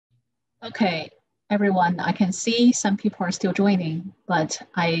Okay, everyone, I can see some people are still joining, but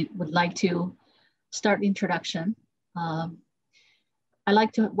I would like to start the introduction. I'd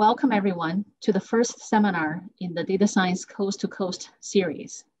like to welcome everyone to the first seminar in the Data Science Coast to Coast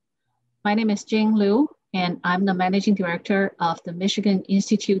series. My name is Jing Liu, and I'm the Managing Director of the Michigan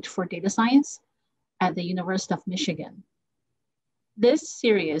Institute for Data Science at the University of Michigan. This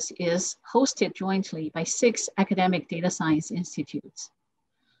series is hosted jointly by 6 academic data science institutes.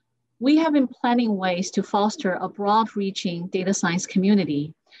 We have been planning ways to foster a broad-reaching data science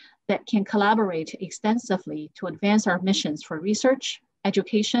community that can collaborate extensively to advance our missions for research,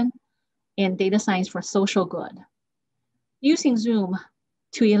 education, and data science for social good. Using Zoom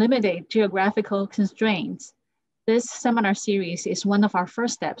to eliminate geographical constraints, this seminar series is one of our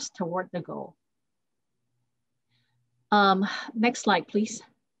first steps toward the goal. Next slide, please.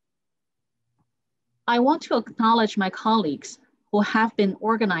 I want to acknowledge my colleagues who have been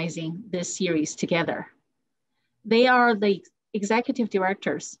organizing this series together. They are the executive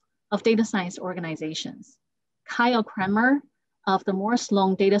directors of data science organizations. Kyle Kramer of the Morris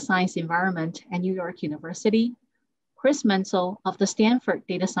Sloan Data Science Environment at New York University, Chris Menzel of the Stanford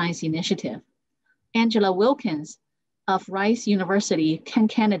Data Science Initiative, Angela Wilkins of Rice University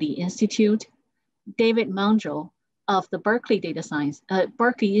Kennedy Institute, David Mongeau of the Berkeley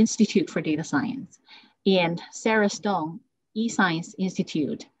Institute for Data Science, and Sarah Stone, eScience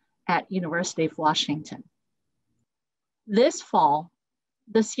Institute at University of Washington. This fall,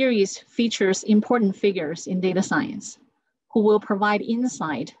 the series features important figures in data science who will provide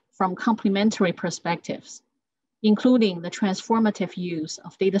insight from complementary perspectives, including the transformative use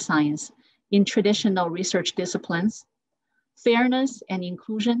of data science in traditional research disciplines, fairness and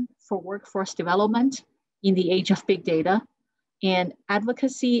inclusion for workforce development in the age of big data, and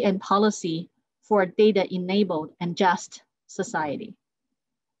advocacy and policy for a data-enabled and just society.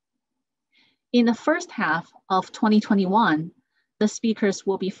 In the first half of 2021, the speakers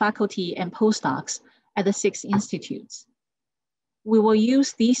will be faculty and postdocs at the 6 institutes. We will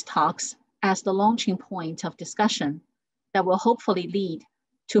use these talks as the launching point of discussion that will hopefully lead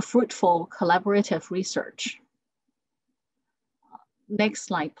to fruitful collaborative research. Next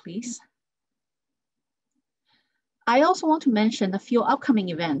slide, please. I also want to mention a few upcoming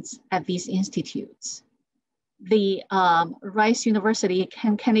events at these institutes. The Rice University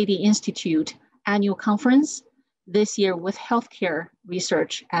Kennedy Institute annual conference, this year with healthcare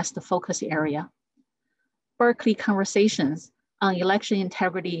research as the focus area. Berkeley Conversations on Election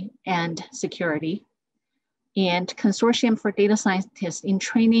Integrity and Security, and Consortium for Data Scientists in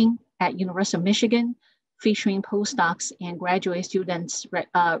Training at University of Michigan, featuring postdocs and graduate students'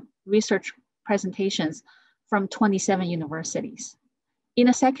 research presentations from 27 universities. In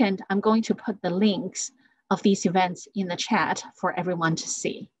a second, I'm going to put the links of these events in the chat for everyone to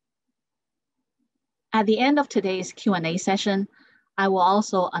see. At the end of today's Q&A session, I will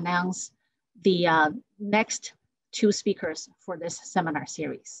also announce the next 2 speakers for this seminar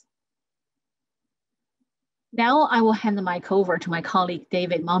series. Now I will hand the mic over to my colleague,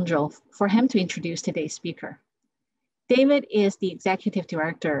 David Mongeau, for him to introduce today's speaker. David is the executive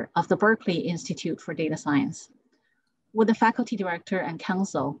director of the Berkeley Institute for Data Science. With the faculty director and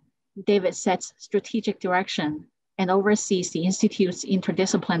council, David sets strategic direction and oversees the Institute's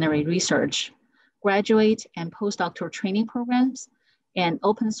interdisciplinary research, graduate and postdoctoral training programs, and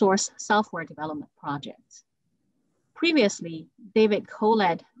open source software development projects. Previously, David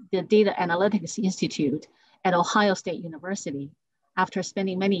co-led the Data Analytics Institute at Ohio State University after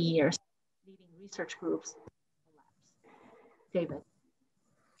spending many years leading research groups. David.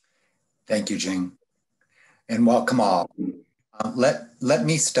 Thank you, Jing, and welcome all. Let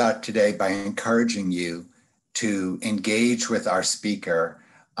me start today by encouraging you to engage with our speaker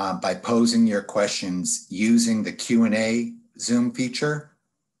by posing your questions using the Q&A Zoom feature.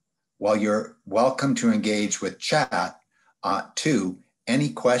 While you're welcome to engage with chat too, any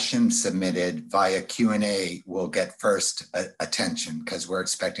questions submitted via Q&A will get first attention because we're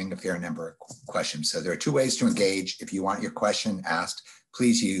expecting a fair number of questions. So there are 2 ways to engage. If you want your question asked,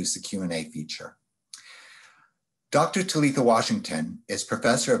 please use the Q&A feature. Dr. Talitha Washington is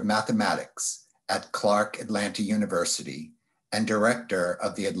professor of mathematics at Clark Atlanta University and director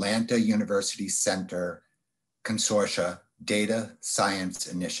of the Atlanta University Center Consortia Data Science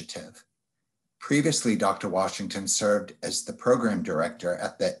Initiative. Previously, Dr. Washington served as the program director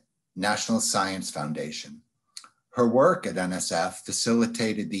at the National Science Foundation. Her work at NSF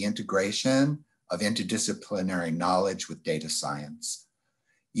facilitated the integration of interdisciplinary knowledge with data science,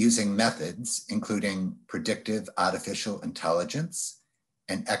 using methods including predictive artificial intelligence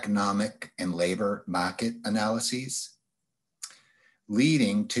and economic and labor market analyses.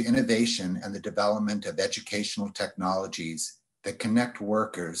 leading to innovation and the development of educational technologies that connect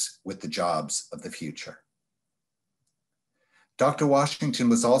workers with the jobs of the future. Dr. Washington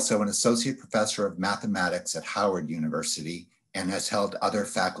was also an associate professor of mathematics at Howard University and has held other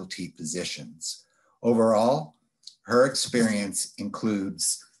faculty positions. Overall, her experience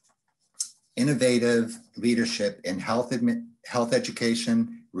includes innovative leadership in health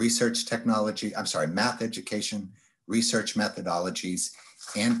education, research technology, math education, research methodologies,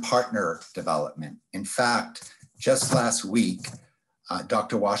 and partner development. In fact, just last week,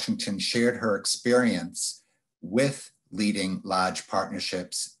 Dr. Washington shared her experience with leading large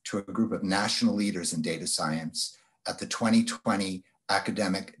partnerships to a group of national leaders in data science at the 2020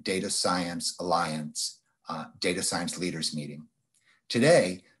 Academic Data Science Alliance Data Science Leaders Meeting.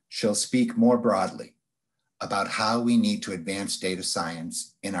 Today, she'll speak more broadly about how we need to advance data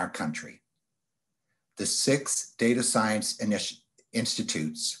science in our country. The 6 data science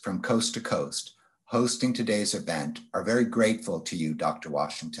institutes from coast to coast hosting today's event are very grateful to you, Dr.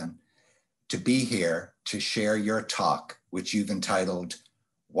 Washington, to be here to share your talk, which you've entitled,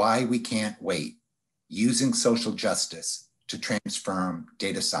 Why We Can't Wait, Using Social Justice to Transform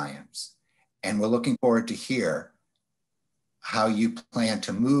Data Science. And we're looking forward to hear how you plan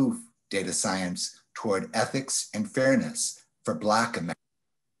to move data science toward ethics and fairness for Black Americans,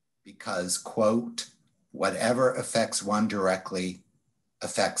 because, quote, whatever affects one directly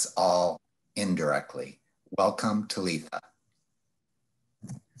affects all indirectly. Welcome, Talitha.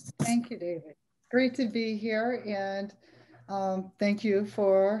 Thank you, David. Great to be here, and thank you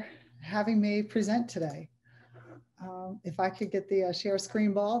for having me present today. If I could get the share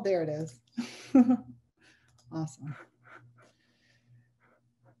screen ball, there it is. Awesome.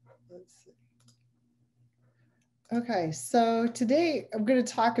 Let's see. Okay, so today I'm going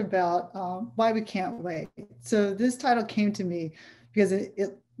to talk about why we can't wait. So this title came to me because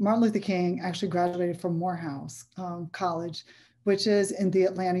Martin Luther King actually graduated from Morehouse College, which is in the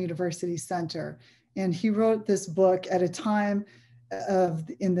Atlanta University Center. And he wrote this book at a time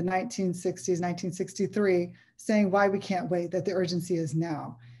in the 1960s, 1963, saying why we can't wait, that the urgency is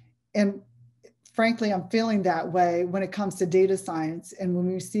now. And frankly, I'm feeling that way when it comes to data science. And when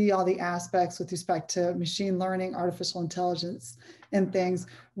we see all the aspects with respect to machine learning, artificial intelligence, and things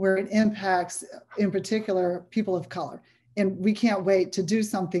where it impacts, in particular, people of color. And we can't wait to do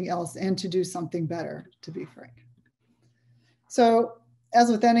something else and to do something better, to be frank. So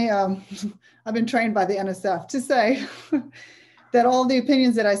as with any, I've been trained by the NSF to say that all the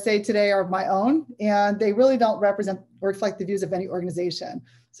opinions that I say today are my own, and they really don't represent or reflect the views of any organization.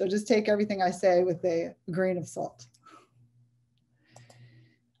 So just take everything I say with a grain of salt.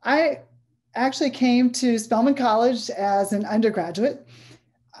 I actually came to Spelman College as an undergraduate,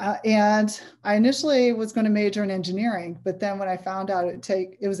 and I initially was going to major in engineering, but then when I found out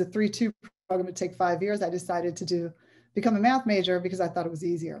it was a 3-2 program, it'd take 5 years, I decided to become a math major because I thought it was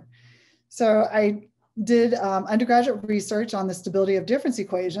easier. So I did undergraduate research on the stability of difference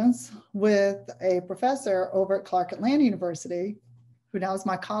equations with a professor over at Clark Atlanta University, who now is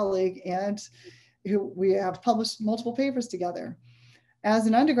my colleague, and who we have published multiple papers together. As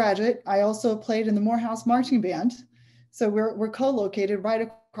an undergraduate, I also played in the Morehouse marching band. So we're co-located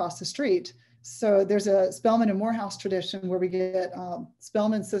right across the street. So there's a Spelman and Morehouse tradition where we get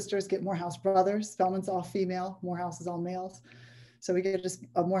Spelman sisters get Morehouse brothers. Spelman's all female, Morehouse is all males. So we get just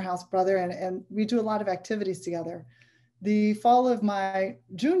a Morehouse brother, and we do a lot of activities together. The fall of my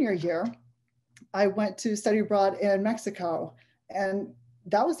junior year, I went to study abroad in Mexico, and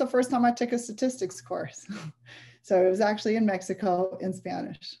that was the first time I took a statistics course. So it was actually in Mexico in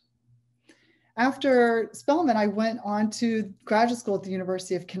Spanish. After Spelman, I went on to graduate school at the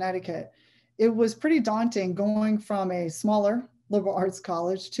University of Connecticut. It was pretty daunting going from a smaller liberal arts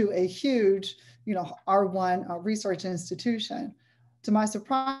college to a huge, R1 research institution. To my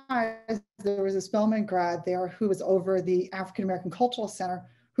surprise, there was a Spelman grad there who was over the African American Cultural Center,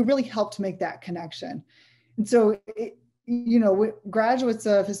 who really helped make that connection. And so, graduates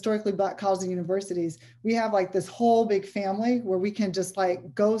of historically Black colleges and universities, we have like this whole big family where we can just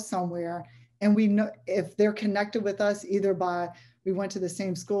like go somewhere, and we know if they're connected with us either by we went to the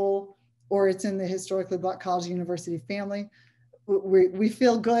same school or it's in the historically Black college and university family, we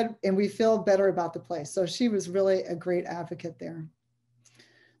feel good and we feel better about the place. So she was really a great advocate there.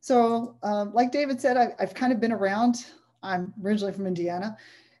 So like David said, I've kind of been around. I'm originally from Indiana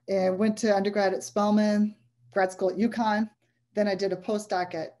and went to undergrad at Spelman, grad school at UConn. Then I did a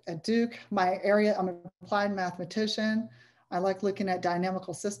postdoc at Duke. My area, I'm an applied mathematician. I like looking at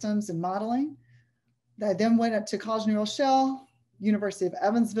dynamical systems and modeling. I then went up to College New Rochelle, University of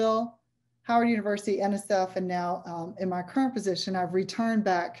Evansville, Howard University, NSF, and now in my current position, I've returned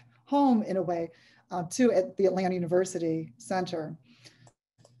back home in a way to at the Atlanta University Center.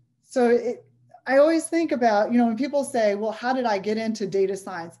 So I always think about, when people say, well, how did I get into data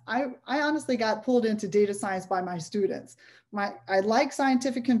science? I honestly got pulled into data science by my students. I like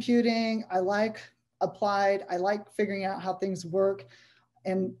scientific computing. I like applied. I like figuring out how things work,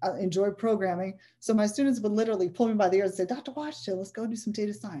 and I enjoy programming. So my students would literally pull me by the ears and say, Dr. Washington, let's go do some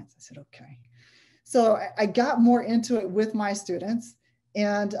data science. I said, okay. So I got more into it with my students.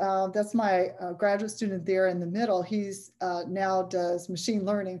 And that's my graduate student there in the middle. He's now does machine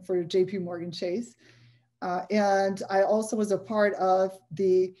learning for JP Morgan Chase. And I also was a part of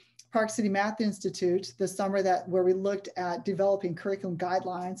the Park City Math Institute this summer where we looked at developing curriculum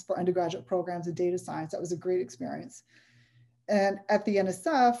guidelines for undergraduate programs in data science. That was a great experience. And at the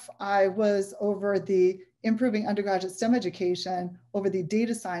NSF, I was over the improving undergraduate STEM education over the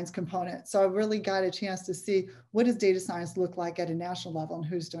data science component. So I really got a chance to see what does data science look like at a national level and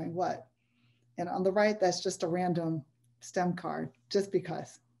who's doing what. And on the right, that's just a random STEM card, just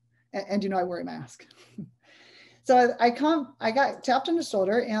because. And I wear a mask. So I got tapped on the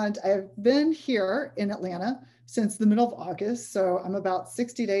shoulder, and I've been here in Atlanta since the middle of August. So I'm about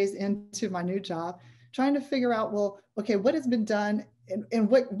 60 days into my new job, trying to figure out, well, okay, what has been done and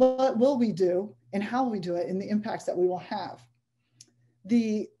what will we do and how will we do it and the impacts that we will have.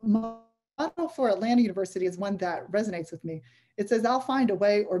 The motto for Atlanta University is one that resonates with me. It says, I'll find a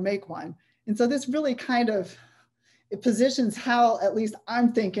way or make one. And so this really kind of, it positions how at least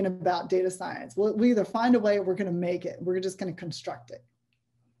I'm thinking about data science. We either find a way or we're going to make it. We're just going to construct it.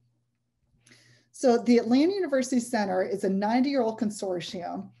 So the Atlanta University Center is a 90-year-old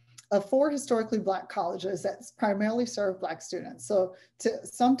consortium of 4 historically Black colleges that primarily serve Black students. So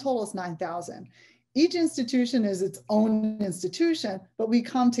sum total is 9,000. Each institution is its own institution, but we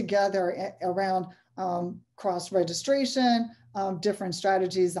come together around cross-registration, different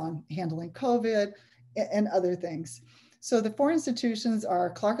strategies on handling COVID, and other things. So the 4 institutions are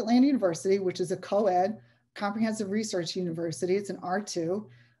Clark Atlanta University, which is a co-ed comprehensive research university. It's an R2.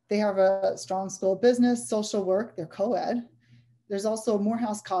 They have a strong school of business, social work, they're co-ed. There's also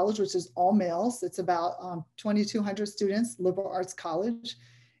Morehouse College, which is all males. It's about 2,200 students, liberal arts college.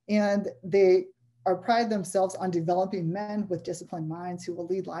 And they pride themselves on developing men with disciplined minds who will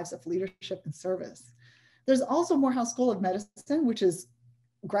lead lives of leadership and service. There's also Morehouse School of Medicine, which is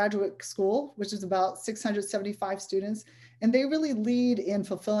graduate school, which is about 675 students. And they really lead in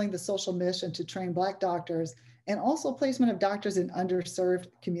fulfilling the social mission to train Black doctors and also placement of doctors in underserved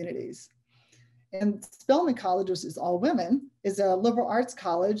communities. And Spelman College, which is all women, is a liberal arts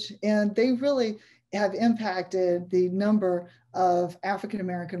college, and they really have impacted the number of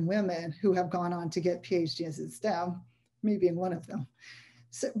African-American women who have gone on to get PhDs in STEM, me being one of them.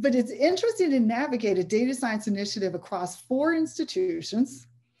 So, but it's interesting to navigate a data science initiative across 4 institutions.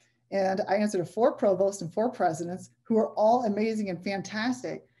 And I answered to 4 provosts and 4 presidents who are all amazing and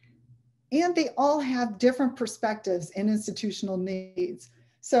fantastic. And they all have different perspectives and institutional needs.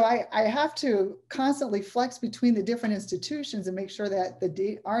 So I have to constantly flex between the different institutions and make sure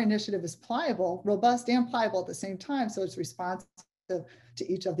that our initiative is pliable, robust and pliable at the same time, so it's responsive to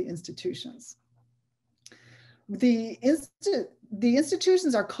each of the institutions. The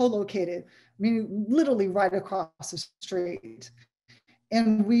institutions are co-located, meaning literally right across the street.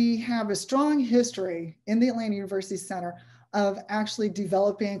 And we have a strong history in the Atlanta University Center of actually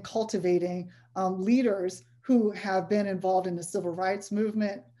developing, cultivating leaders who have been involved in the civil rights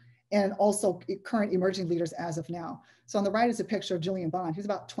movement and also current emerging leaders as of now. So on the right is a picture of Julian Bond. He's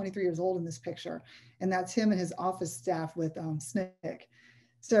about 23 years old in this picture. And that's him and his office staff with SNCC.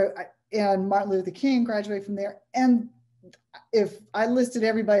 So, and Martin Luther King graduated from there. And if I listed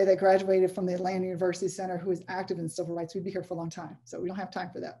everybody that graduated from the Atlanta University Center who is active in civil rights, we'd be here for a long time. So we don't have time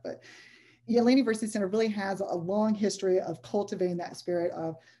for that. But the Atlanta University Center really has a long history of cultivating that spirit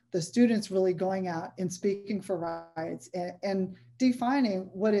of the students really going out and speaking for rights and defining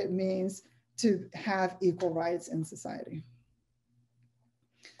what it means to have equal rights in society.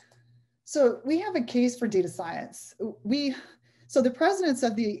 So we have a case for data science. So the presidents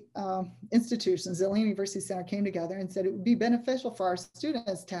of the institutions, the Atlanta University Center, came together and said it would be beneficial for our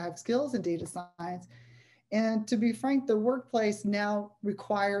students to have skills in data science. And to be frank, the workplace now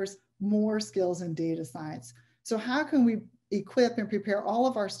requires more skills in data science. So how can we equip and prepare all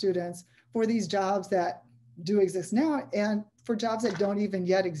of our students for these jobs that do exist now and for jobs that don't even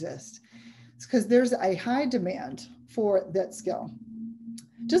yet exist? It's because there's a high demand for that skill.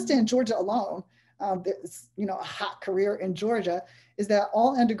 Just in Georgia alone, a hot career in Georgia is that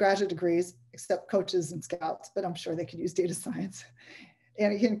all undergraduate degrees, except coaches and scouts, but I'm sure they could use data science,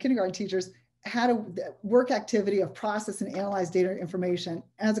 and again, kindergarten teachers had a work activity of process and analyze data information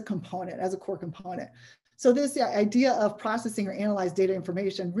as a component, as a core component. So this idea of processing or analyze data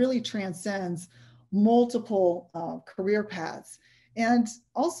information really transcends multiple career paths. And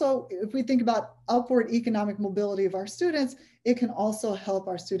also, if we think about upward economic mobility of our students, it can also help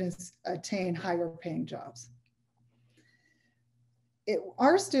our students attain higher paying jobs.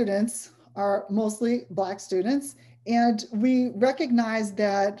 Our students are mostly Black students, and we recognize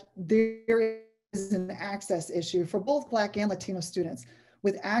that there is an access issue for both Black and Latino students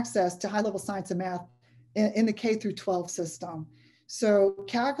with access to high-level science and math in the K through 12 system. So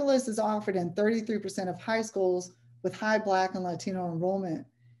calculus is offered in 33% of high schools with high Black and Latino enrollment,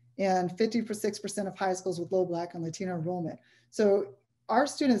 and 56% of high schools with low Black and Latino enrollment. So our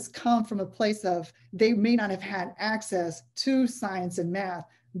students come from a place of, they may not have had access to science and math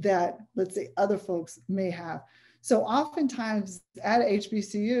that, let's say, other folks may have. So oftentimes at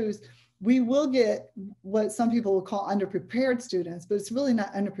HBCUs, we will get what some people will call underprepared students, but it's really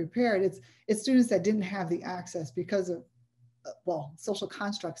not underprepared. It's students that didn't have the access because of, well, social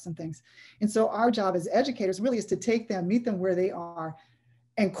constructs and things. And so our job as educators really is to take them, meet them where they are,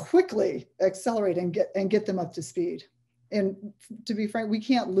 and quickly accelerate and get them up to speed. And to be frank, we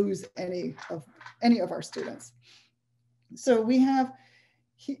can't lose any of our students. So we have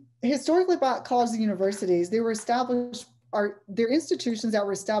historically Black colleges and universities. They were established, they're institutions that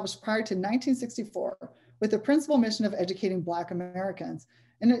were established prior to 1964 with the principal mission of educating Black Americans.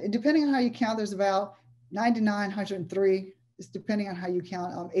 And depending on how you count, there's about 99, 103, it's depending on how you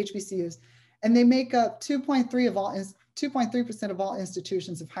count HBCUs. And they make up 2.3% of all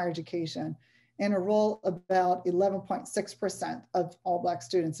institutions of higher education and enroll about 11.6% of all Black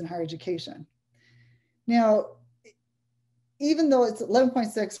students in higher education. Now, even though it's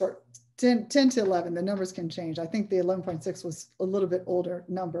 11.6 or 10 to 11, the numbers can change. I think the 11.6 was a little bit older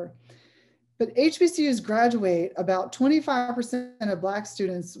number. But HBCUs graduate about 25% of Black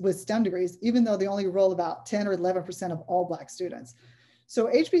students with STEM degrees, even though they only enroll about 10 or 11% of all Black students. So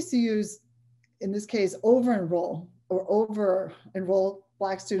HBCUs, in this case, over-enroll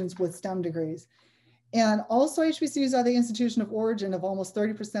Black students with STEM degrees. And also HBCUs are the institution of origin of almost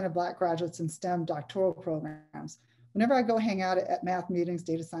 30% of Black graduates in STEM doctoral programs. Whenever I go hang out at math meetings,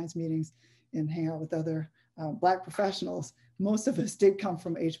 data science meetings, and hang out with other Black professionals, most of us did come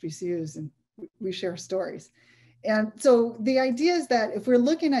from HBCUs, and we share stories. And so the idea is that if we're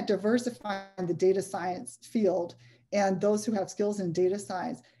looking at diversifying the data science field and those who have skills in data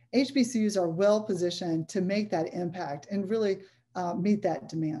science, HBCUs are well positioned to make that impact and really meet that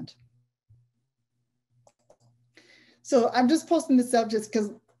demand. So I'm just posting this up just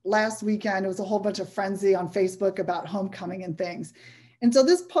because last weekend, it was a whole bunch of frenzy on Facebook about homecoming and things. And so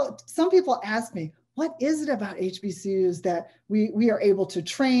some people ask me, what is it about HBCUs that we are able to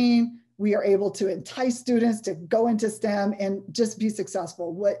train, we are able to entice students to go into STEM and just be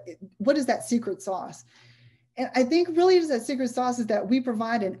successful? What is that secret sauce? And I think really that secret sauce is that we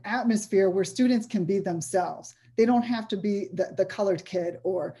provide an atmosphere where students can be themselves. They don't have to be the colored kid,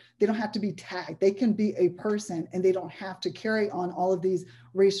 or they don't have to be tagged. They can be a person, and they don't have to carry on all of these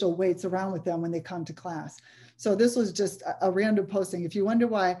racial weights around with them when they come to class. So this was just a random posting. If you wonder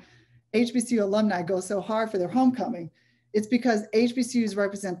why HBCU alumni go so hard for their homecoming, it's because HBCUs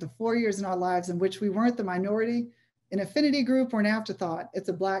represent the 4 years in our lives in which we weren't the minority, an affinity group, or an afterthought. It's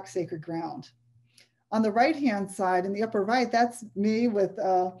a Black sacred ground. On the right-hand side, in the upper right, that's me with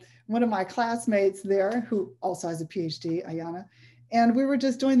one of my classmates there who also has a PhD, Ayana. And we were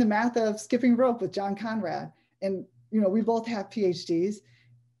just doing the math of skipping rope with John Conrad. And we both have PhDs.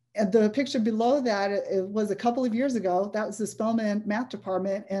 And the picture below that, it was a couple of years ago. That was the Spelman math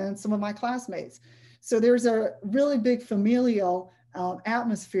department and some of my classmates. So there's a really big familial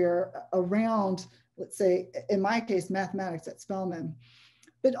atmosphere around, let's say, in my case, mathematics at Spelman.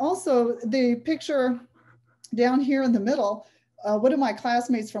 But also the picture down here in the middle, one of my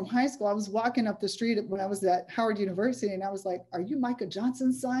classmates from high school, I was walking up the street when I was at Howard University, and I was like, "Are you Micah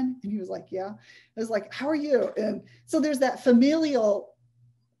Johnson's son?" And he was like, "Yeah." I was like, "How are you?" And so there's that familial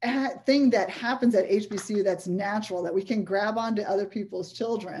thing that happens at HBCU that's natural, that we can grab onto other people's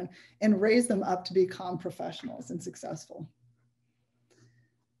children and raise them up to become professionals and successful.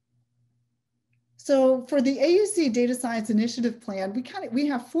 So for the AUC Data Science Initiative plan, we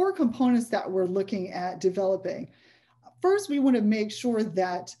have 4 components that we're looking at developing. First, we want to make sure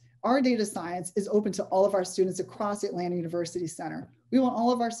that our data science is open to all of our students across the Atlanta University Center. We want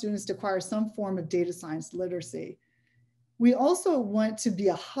all of our students to acquire some form of data science literacy. We also want to be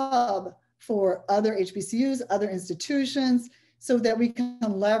a hub for other HBCUs, other institutions, so that we can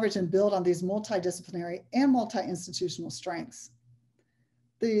leverage and build on these multidisciplinary and multi-institutional strengths.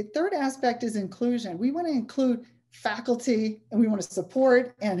 The third aspect is inclusion. We want to include faculty, and we want to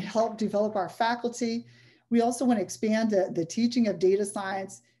support and help develop our faculty. We also want to expand the teaching of data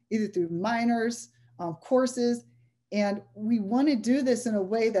science, either through minors, courses, and we want to do this in a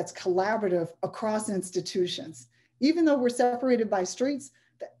way that's collaborative across institutions. Even though we're separated by streets,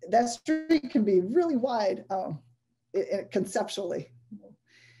 that street can be really wide conceptually.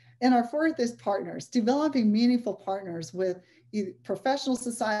 And our fourth is partners, developing meaningful partners with either professional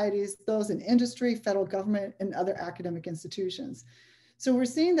societies, those in industry, federal government, and other academic institutions. So we're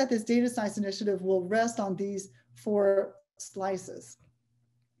seeing that this data science initiative will rest on these 4 slices.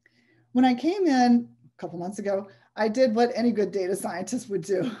 When I came in a couple months ago, I did what any good data scientist would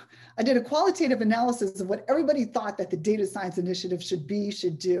do. I did a qualitative analysis of what everybody thought that the data science initiative should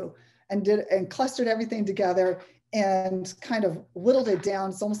do, and clustered everything together and kind of whittled it down.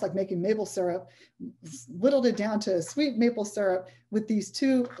 It's almost like making maple syrup, whittled it down to sweet maple syrup with these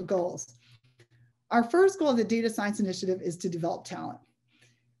 2 goals. Our first goal of the data science initiative is to develop talent.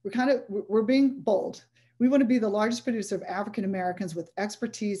 We're being bold. We want to be the largest producer of African Americans with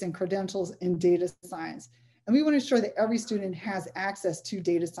expertise and credentials in data science. And we want to ensure that every student has access to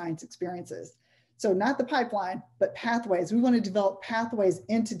data science experiences. So not the pipeline, but pathways. We want to develop pathways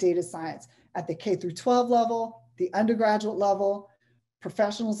into data science at the K through 12 level, the undergraduate level,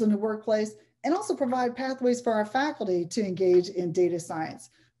 professionals in the workplace, and also provide pathways for our faculty to engage in data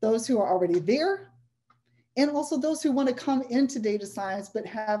science. Those who are already there, and also those who want to come into data science but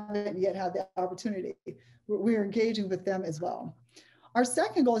haven't yet had the opportunity. We're engaging with them as well. Our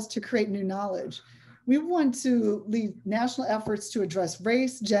second goal is to create new knowledge. We want to lead national efforts to address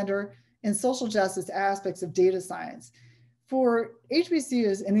race, gender, and social justice aspects of data science. For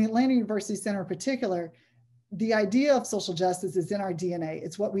HBCUs and the Atlanta University Center in particular, the idea of social justice is in our DNA.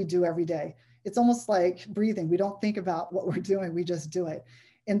 It's what we do every day. It's almost like breathing. We don't think about what we're doing, we just do it.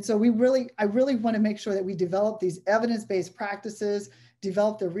 And so I really want to make sure that we develop these evidence-based practices,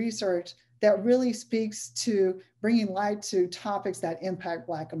 develop the research that really speaks to bringing light to topics that impact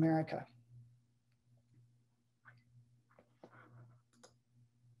Black America.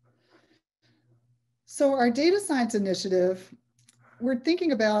 So our data science initiative, we're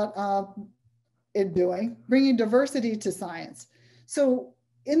thinking about bringing diversity to science. So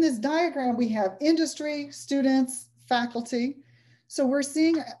in this diagram, we have industry, students, faculty. So we're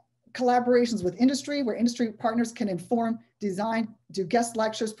seeing collaborations with industry, where industry partners can inform, design, do guest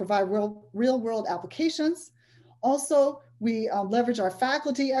lectures, provide real world applications. Also, we leverage our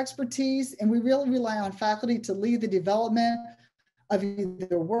faculty expertise, and we really rely on faculty to lead the development of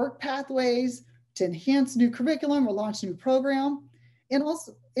either work pathways, to enhance new curriculum or launch new program. And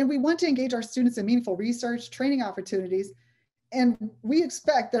we want to engage our students in meaningful research, training opportunities, and we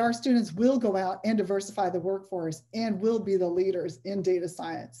expect that our students will go out and diversify the workforce and will be the leaders in data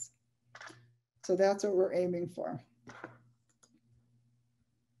science. So that's what we're aiming for.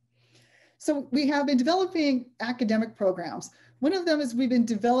 So we have been developing academic programs. One of them is we've been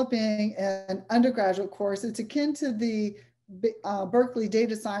developing an undergraduate course. It's akin to the Berkeley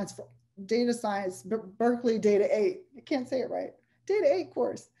Data Science, Berkeley Data 8. I can't say it right. Data 8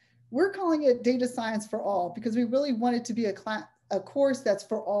 course. We're calling it Data Science for All because we really want it to be a course that's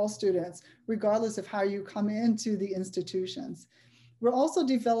for all students, regardless of how you come into the institutions. We're also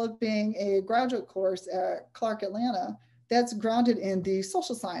developing a graduate course at Clark Atlanta that's grounded in the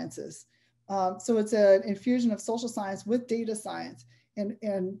social sciences. So it's an infusion of social science with data science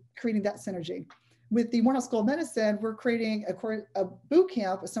and creating that synergy. With the Morehouse School of Medicine, we're creating a boot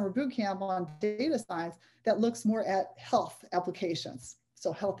camp, a summer boot camp on data science that looks more at health applications.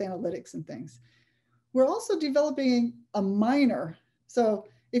 So health analytics and things. We're also developing a minor. So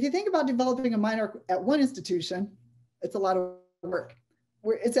if you think about developing a minor at one institution, it's a lot of work.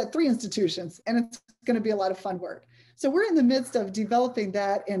 It's at 3 institutions and it's going to be a lot of fun work. So we're in the midst of developing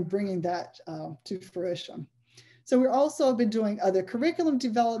that and bringing that to fruition. So we've also been doing other curriculum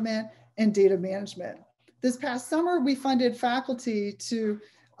development and data management. This past summer, we funded faculty to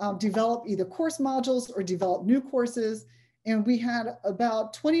develop either course modules or develop new courses. And we had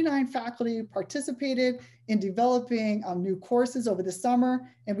about 29 faculty participated in developing new courses over the summer,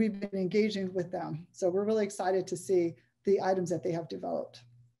 and we've been engaging with them. So we're really excited to see the items that they have developed.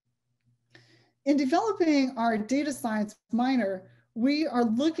 In developing our data science minor, we are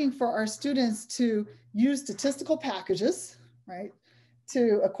looking for our students to use statistical packages, right,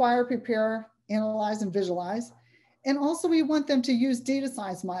 to acquire, prepare, analyze, and visualize. And also we want them to use data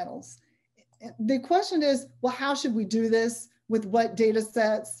science models. The question is, well, how should we do this? With what data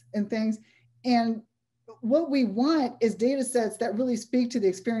sets and things? And what we want is data sets that really speak to the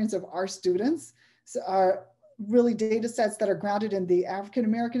experience of our students. So really data sets that are grounded in the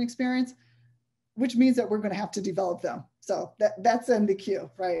African-American experience, which means that we're going to have to develop them. So that's in the queue,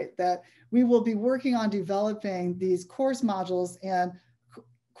 right? That we will be working on developing these course modules and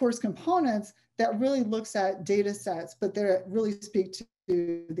course components that really looks at data sets, but that really speak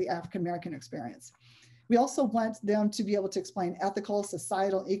to the African-American experience. We also want them to be able to explain ethical,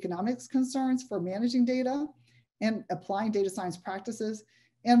 societal, economics concerns for managing data and applying data science practices.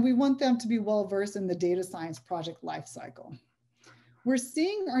 And we want them to be well-versed in the data science project lifecycle. We're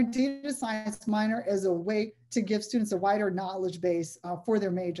seeing our data science minor as a way to give students a wider knowledge base for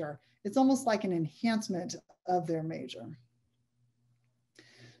their major. It's almost like an enhancement of their major.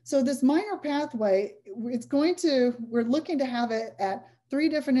 So this minor pathway, we're looking to have it at 3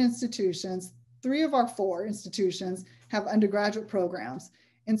 different institutions. 3 of our 4 institutions have undergraduate programs.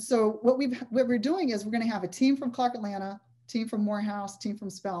 And so what we're doing is we're going to have a team from Clark Atlanta, team from Morehouse, team from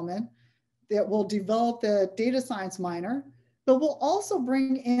Spelman that will develop the data science minor, but we'll also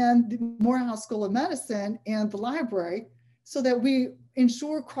bring in the Morehouse School of Medicine and the library so that we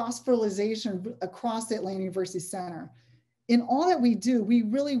ensure cross-fertilization across the Atlanta University Center. In all that we do, we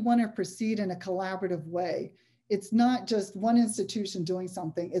really want to proceed in a collaborative way. It's not just one institution doing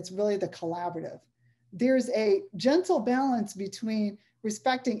something, it's really the collaborative. There's a gentle balance between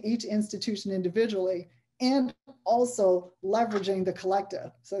respecting each institution individually and also leveraging the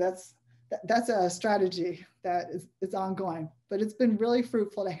collective. So that's a strategy that is ongoing, but it's been really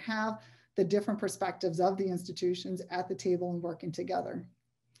fruitful to have the different perspectives of the institutions at the table and working together.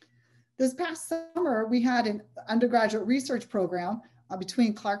 This past summer, we had an undergraduate research program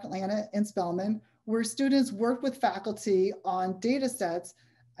between Clark Atlanta and Spelman, where students worked with faculty on data sets,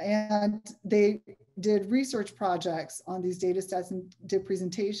 and they did research projects on these data sets and did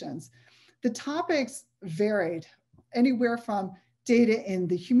presentations. The topics varied, anywhere from data in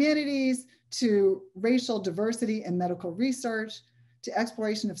the humanities to racial diversity in medical research, to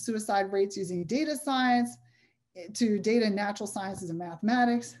exploration of suicide rates using data science, to data in natural sciences and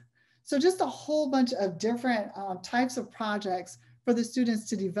mathematics. So just a whole bunch of different types of projects for the students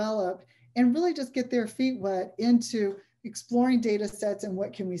to develop and really just get their feet wet into exploring data sets and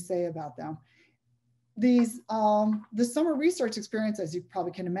what can we say about them. The summer research experience, as you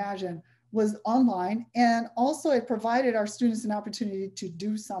probably can imagine, was online, and also it provided our students an opportunity to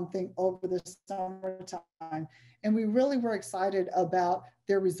do something over the summertime. And we really were excited about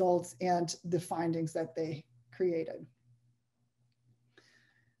their results and the findings that they created.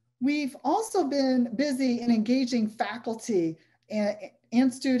 We've also been busy in engaging faculty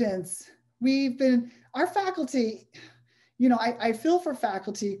and students. Our faculty, you know, I feel for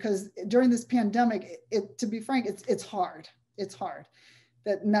faculty because during this pandemic, to be frank, it's hard. It's hard.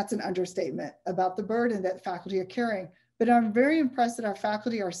 And that's an understatement about the burden that faculty are carrying. But I'm very impressed that our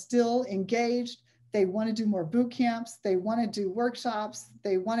faculty are still engaged. They want to do more boot camps. They want to do workshops.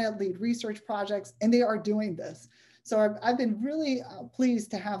 They want to lead research projects, and they are doing this. So I've been really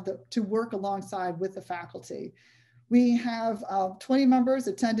pleased to work alongside with the faculty. We have 20 members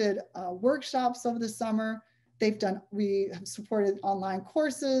attended workshops over the summer. We have supported online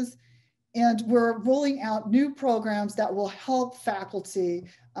courses, and we're rolling out new programs that will help faculty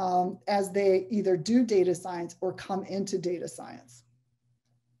as they either do data science or come into data science.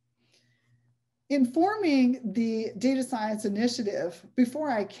 In forming the Data Science Initiative, before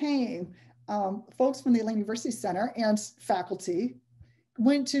I came, folks from the Atlanta University Center and faculty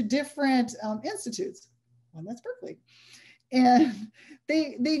went to different institutes. One that's Berkeley. And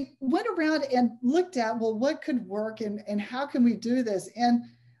they went around and looked at, well, what could work and how can we do this? And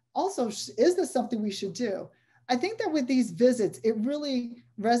also, is this something we should do? I think that with these visits, it really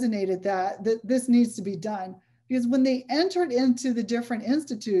resonated that this needs to be done, because when they entered into the different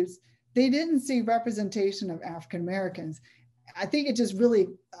institutes, they didn't see representation of African Americans. I think it just really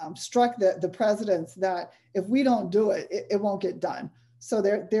struck the presidents that if we don't do it, it won't get done. So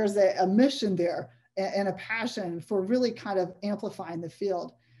there's a mission there and a passion for really kind of amplifying the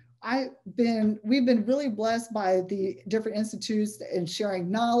field. We've been really blessed by the different institutes and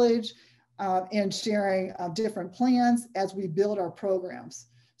sharing knowledge and sharing different plans as we build our programs.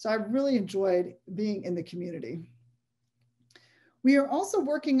 So I've really enjoyed being in the community. We are also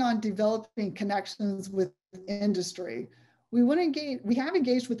working on developing connections with industry. We have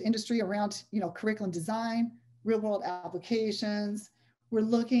engaged with industry around, curriculum design, real world applications. We're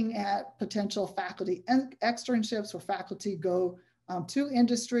looking at potential faculty externships where faculty go to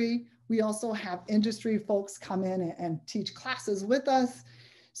industry. We also have industry folks come in and teach classes with us.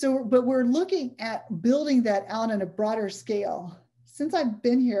 But we're looking at building that out on a broader scale. Since I've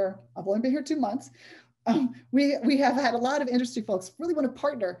been here, I've only been here 2 months, we have had a lot of industry folks really want to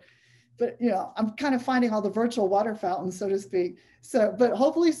partner. but you know, I'm kind of finding all the virtual water fountains, so to speak. So, but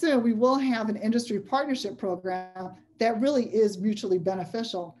hopefully soon we will have an industry partnership program that really is mutually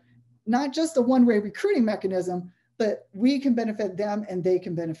beneficial, not just a one-way recruiting mechanism, but we can benefit them and they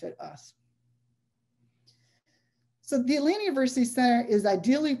can benefit us. So the Atlanta University Center is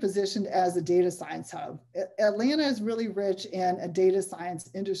ideally positioned as a data science hub. Atlanta is really rich in a data science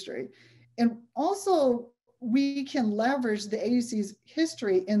industry. And also we can leverage the AUC's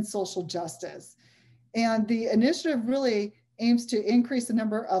history in social justice. And the initiative really aims to increase the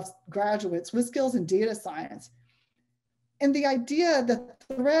number of graduates with skills in data science. And the idea, the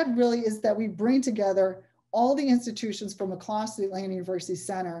thread really is that we bring together all the institutions from across the Atlanta University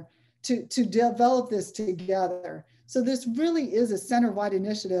Center to develop this together. So this really is a center-wide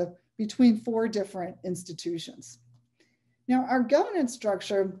initiative between 4 different institutions. Now, our governance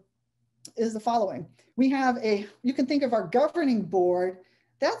structure is the following. We have you can think of our governing board,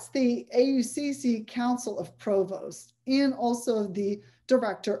 that's the AUCC Council of Provosts and also the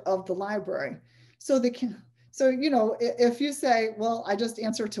director of the library. So you know, if you say, well, I just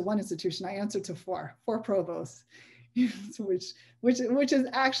answer to one institution, I answer to 4 provosts, which is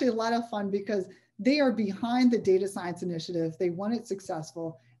actually a lot of fun because they are behind the data science initiative. They want it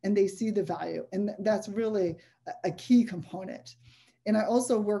successful and they see the value. And that's really a key component. And I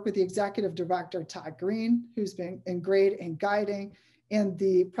also work with the executive director, Todd Green, who's been great in guiding, and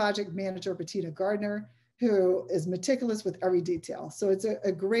the project manager, Bettina Gardner, who is meticulous with every detail. So it's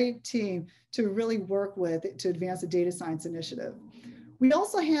a great team to really work with to advance the data science initiative. We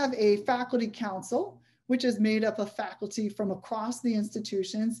also have a faculty council, which is made up of faculty from across the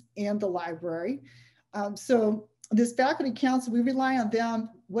institutions and the library. So this faculty council, we rely on them.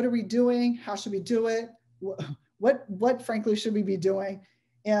 What are we doing? How should we do it? What frankly should we be doing?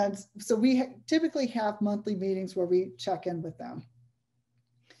 And so we typically have monthly meetings where we check in with them.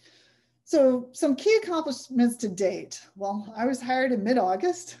 So some key accomplishments to date. Well, I was hired in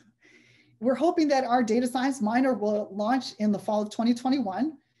mid-August. We're hoping that our data science minor will launch in the fall of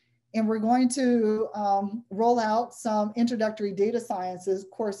 2021. And we're going to roll out some introductory data sciences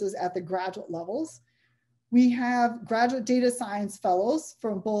courses at the graduate levels. We have graduate data science fellows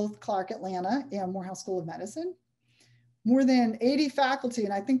from both Clark Atlanta and Morehouse School of Medicine. More than 80 faculty,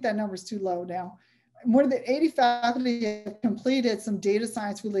 and I think that number is too low now, more than 80 faculty have completed some data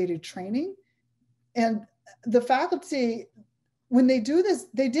science related training. And the faculty, when they do this,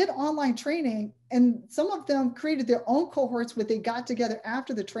 they did online training, and some of them created their own cohorts where they got together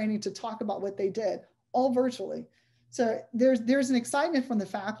after the training to talk about what they did, all virtually. So there's an excitement from the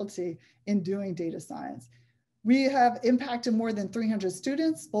faculty in doing data science. We have impacted more than 300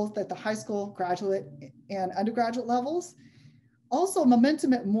 students, both at the high school, graduate, and undergraduate levels. Also,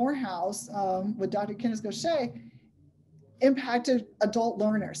 Momentum at Morehouse with Dr. Kenneth Gaucher impacted adult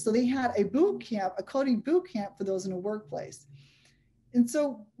learners. So they had a boot camp, a coding boot camp for those in the workplace. And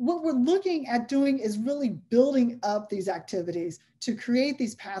so what we're looking at doing is really building up these activities to create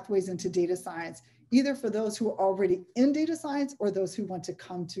these pathways into data science, either for those who are already in data science or those who want to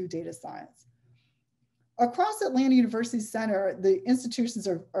come to data science. Across Atlanta University Center, the institutions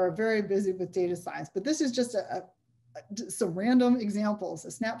are very busy with data science, but this is just some random examples,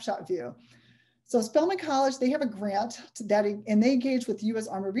 a snapshot view. So Spelman College, they have a grant and they engage with U.S.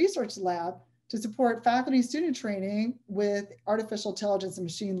 Army Research Lab to support faculty and student training with artificial intelligence and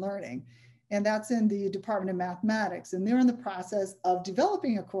machine learning. And that's in the Department of Mathematics. And they're in the process of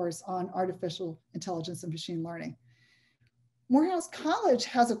developing a course on artificial intelligence and machine learning. Morehouse College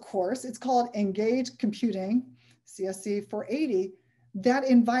has a course, it's called Engage Computing, CSC 480, that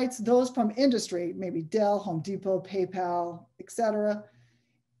invites those from industry, maybe Dell, Home Depot, PayPal, et cetera.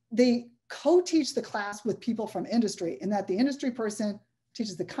 They co-teach the class with people from industry, and that the industry person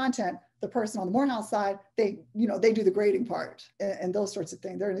teaches the content, the person on the Morehouse side, they do the grading part and those sorts of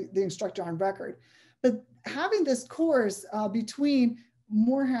things. They're the instructor on record. But having this course between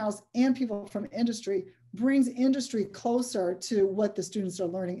Morehouse and people from industry brings industry closer to what the students are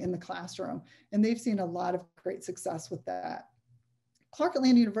learning in the classroom. And they've seen a lot of great success with that. Clark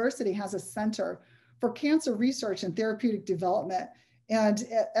Atlanta University has a center for cancer research and therapeutic development. And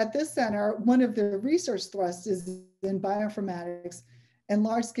at this center, one of the research thrusts is in bioinformatics and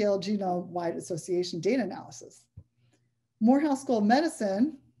large-scale genome-wide association data analysis. Morehouse School of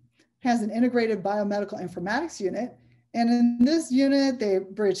Medicine has an integrated biomedical informatics unit. And in this unit, they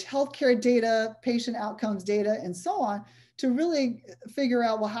bridge healthcare data, patient outcomes data, and so on to really figure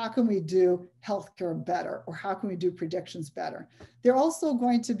out, well, how can we do healthcare better, or how can we do predictions better? They're also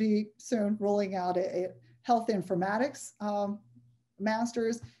going to be soon rolling out a health informatics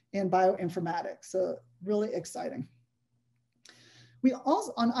master's in bioinformatics, so really exciting. We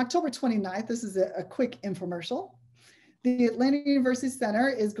also, on October 29th, this is a quick infomercial, the Atlanta University Center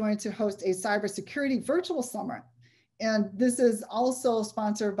is going to host a cybersecurity virtual summit. And this is also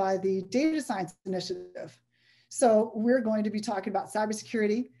sponsored by the Data Science Initiative. So we're going to be talking about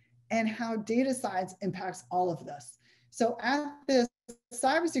cybersecurity and how data science impacts all of this. So at this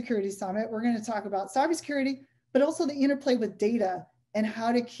cybersecurity summit, we're going to talk about cybersecurity, but also the interplay with data and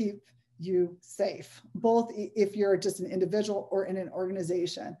how to keep you safe, both if you're just an individual or in an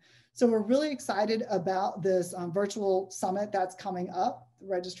organization. So we're really excited about this virtual summit that's coming up. The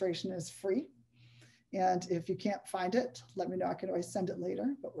registration is free. And if you can't find it, let me know. I can always send it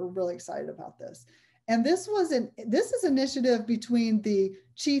later, but we're really excited about this. And this is an initiative between the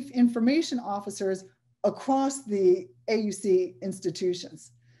chief information officers across the AUC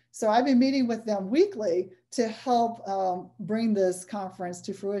institutions. So I've been meeting with them weekly to help bring this conference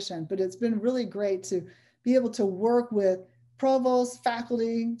to fruition, but it's been really great to be able to work with provosts,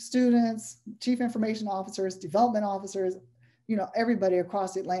 faculty, students, chief information officers, development officers, everybody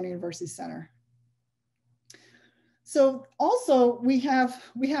across the Atlanta University Center. So also we have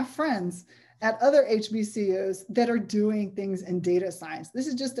friends at other HBCUs that are doing things in data science. This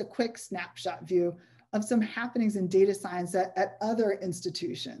is just a quick snapshot view of some happenings in data science at other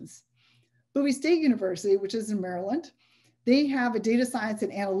institutions. Bowie State University, which is in Maryland, they have a data science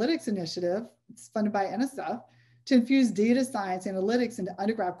and analytics initiative. It's funded by NSF to infuse data science analytics into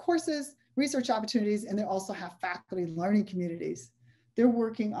undergrad courses, research opportunities, and they also have faculty learning communities. They're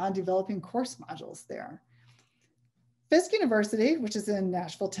working on developing course modules there. Fisk University, which is in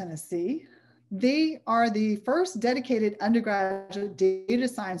Nashville, Tennessee, they are the first dedicated undergraduate data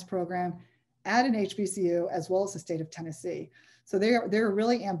science program at an HBCU, as well as the state of Tennessee. So they're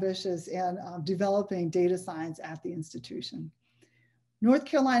really ambitious in developing data science at the institution. North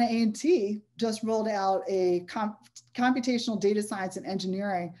Carolina A&T just rolled out a computational data science and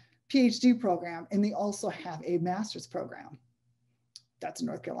engineering PhD program, and they also have a master's program. That's in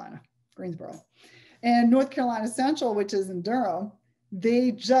North Carolina, Greensboro. And North Carolina Central, which is in Durham,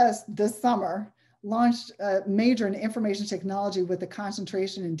 they just this summer launched a major in information technology with a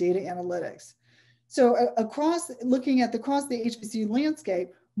concentration in data analytics. So looking at across the HBCU landscape,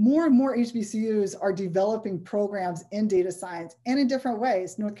 more and more HBCUs are developing programs in data science and in different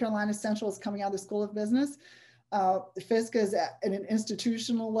ways. North Carolina Central is coming out of the School of Business. Fisk is at an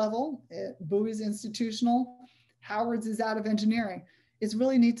institutional level. Bowie's institutional. Howard's is out of engineering. It's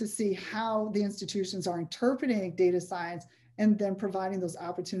really neat to see how the institutions are interpreting data science and then providing those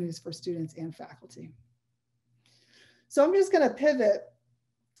opportunities for students and faculty. So I'm just going to pivot.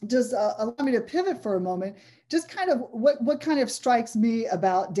 Just allow me to pivot for a moment, just kind of what kind of strikes me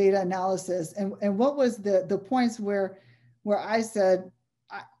about data analysis and what was the points where I said,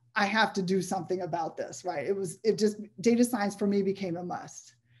 I have to do something about this, right? Data science for me became a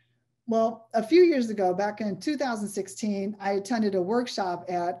must. Well, a few years ago, back in 2016, I attended a workshop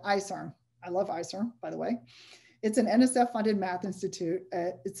at ICERM. I love ICERM, by the way. It's an NSF-funded math institute.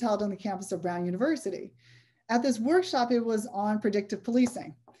 It's held on the campus of Brown University. At this workshop, it was on predictive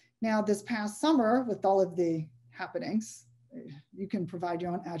policing. Now, this past summer, with all of the happenings, you can provide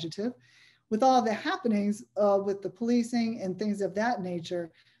your own adjective, with all of the happenings with the policing and things of that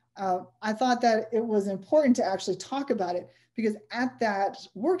nature, I thought that it was important to actually talk about it because at that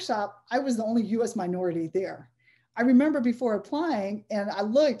workshop, I was the only US minority there. I remember before applying and I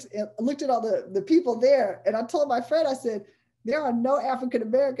looked at all the people there and I told my friend, I said, there are no African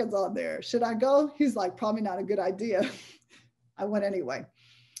Americans on there. Should I go? He's like, probably not a good idea. I went anyway.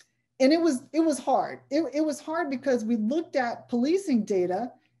 And it was hard. It was hard because we looked at policing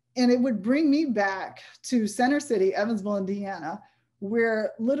data and it would bring me back to Center City, Evansville, Indiana,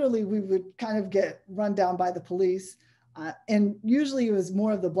 where literally we would kind of get run down by the police. And usually it was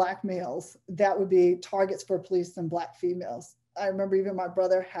more of the Black males that would be targets for police than Black females. I remember even my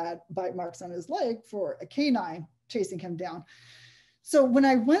brother had bite marks on his leg for a canine chasing him down. So when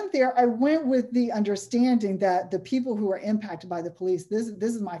I went there, I went with the understanding that the people who are impacted by the police, this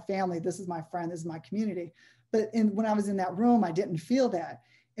is my family, this is my friend, this is my community. But when I was in that room, I didn't feel that.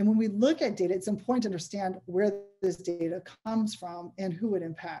 And when we look at data, it's important to understand where this data comes from and who it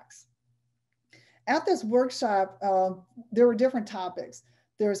impacts. At this workshop, there were different topics.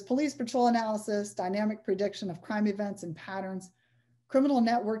 There's police patrol analysis, dynamic prediction of crime events and patterns, criminal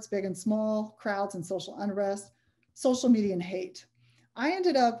networks, big and small, crowds and social unrest, social media and hate. I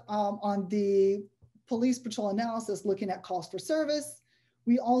ended up on the police patrol analysis looking at calls for service.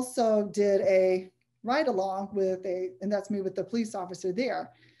 We also did a ride along with and that's me with the police officer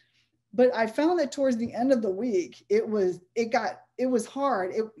there. But I found that towards the end of the week, it was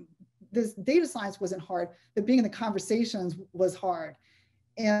hard. this data science wasn't hard, but being in the conversations was hard.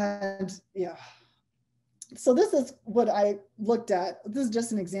 And yeah, so this is what I looked at. This is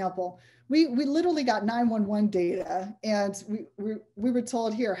just an example. We literally got 911 data, and we were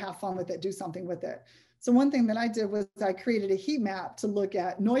told, here, have fun with it, do something with it. So one thing that I did was I created a heat map to look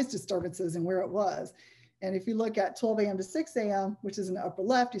at noise disturbances and where it was. And if you look at 12 a.m. to 6 a.m., which is in the upper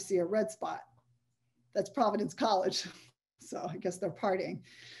left, you see a red spot. That's Providence College. So I guess they're partying.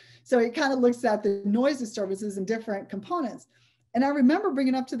 So it kind of looks at the noise disturbances and different components. And I remember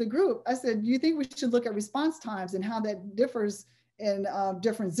bringing up to the group, I said, do you think we should look at response times and how that differs in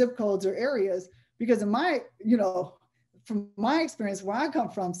different zip codes or areas? Because in my, from my experience, where I come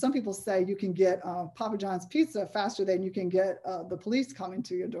from, some people say you can get Papa John's pizza faster than you can get the police coming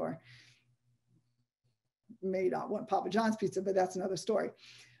to your door. May not want Papa John's pizza, but that's another story.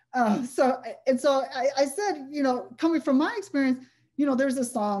 So I said, coming from my experience, there's a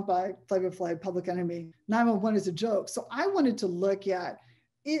song by Flavor Flav, Public Enemy, 911 is a joke. So I wanted to look at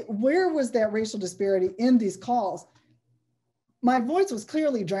it, where was that racial disparity in these calls? My voice was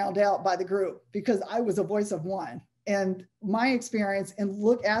clearly drowned out by the group because I was a voice of one. And my experience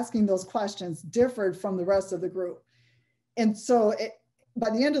in asking those questions differed from the rest of the group. And so by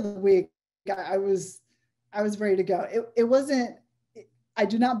the end of the week, I was ready to go. It wasn't, I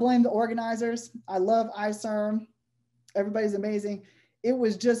do not blame the organizers. I love ICERM. Everybody's amazing. It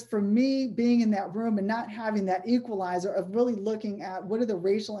was just for me being in that room and not having that equalizer of really looking at what are the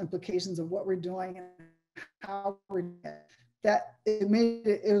racial implications of what we're doing and how we're doing it. That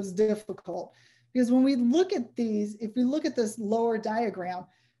it was difficult. Because when we look at these, if we look at this lower diagram,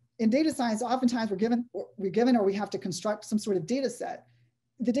 in data science, oftentimes we're given or we have to construct some sort of data set.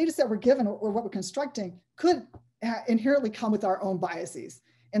 The data set we're given or what we're constructing could inherently come with our own biases.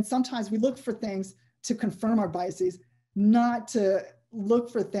 And sometimes we look for things to confirm our biases, not to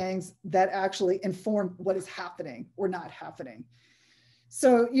look for things that actually inform what is happening or not happening.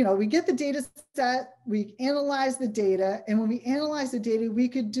 So, we get the data set, we analyze the data, and when we analyze the data, we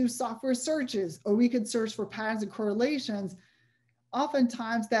could do software searches, or we could search for patterns and correlations,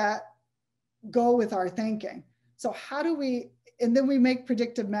 oftentimes that go with our thinking. So how do we, and then we make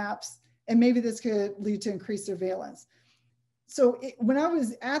predictive maps, and maybe this could lead to increased surveillance. So when I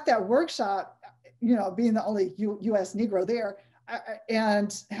was at that workshop, being the only US Negro there,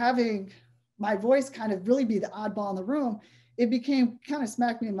 and having my voice kind of really be the oddball in the room, it became kind of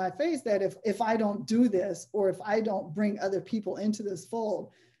smacked me in my face that if I don't do this, or if I don't bring other people into this fold,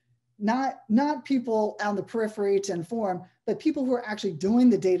 not people on the periphery to inform, but people who are actually doing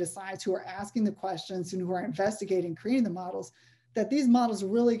the data science, who are asking the questions and who are investigating, creating the models, that these models are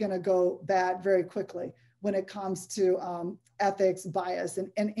really going to go bad very quickly when it comes to ethics, bias,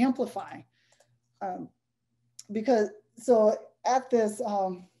 and amplifying. Because so at this,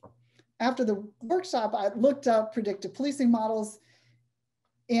 after the workshop, I looked up predictive policing models,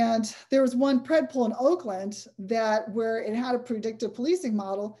 and there was one pred pool in Oakland where it had a predictive policing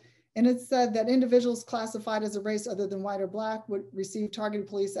model, and it said that individuals classified as a race other than white or black would receive targeted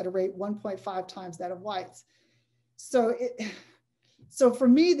police at a rate 1.5 times that of whites. So for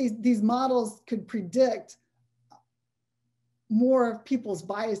me, these models could predict more of people's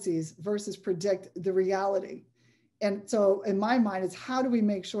biases versus predict the reality. And so in my mind, it's how do we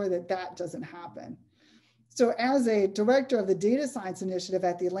make sure that that doesn't happen? So as a director of the Data Science Initiative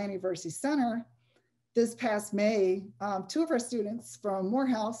at the Atlanta University Center, this past May, two of our students from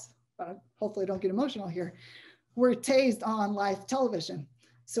Morehouse, hopefully I don't get emotional here, were tased on live television.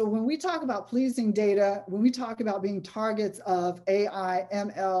 So when we talk about policing data, when we talk about being targets of AI,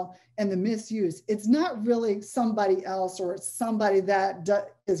 ML, and the misuse, it's not really somebody else or somebody that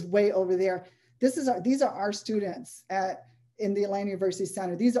is way over there. These are our students in the Atlanta University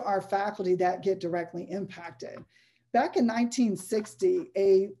Center. These are our faculty that get directly impacted. Back in 1960,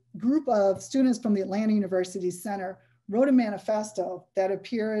 a group of students from the Atlanta University Center wrote a manifesto that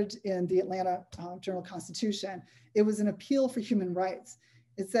appeared in the Atlanta Journal-Constitution. It was an appeal for human rights.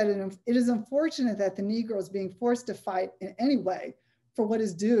 It said, it is unfortunate that the Negro is being forced to fight in any way for what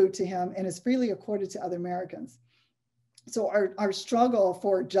is due to him and is freely accorded to other Americans. So our struggle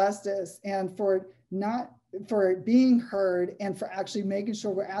for justice and for being heard and for actually making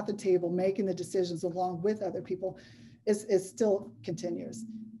sure we're at the table, making the decisions along with other people is still continues.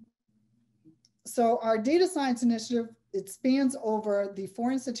 So our data science initiative, it spans over the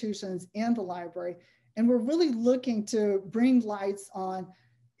 4 institutions and the library. And we're really looking to bring lights on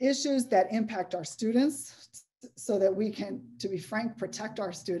issues that impact our students so that we can, to be frank, protect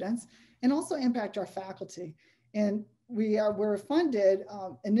our students and also impact our faculty. And we're funded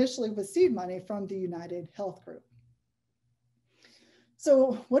initially with seed money from the United Health Group.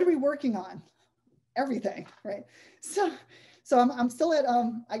 So what are we working on? Everything, right? So I'm still at,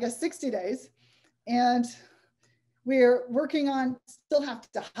 I guess, 60 days. And we're working on, still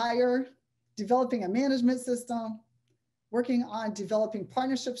have to hire, developing a management system, working on developing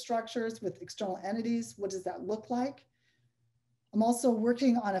partnership structures with external entities. What does that look like? I'm also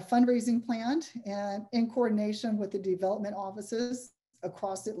working on a fundraising plan and in coordination with the development offices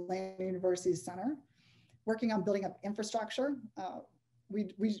across the Atlanta University Center, working on building up infrastructure.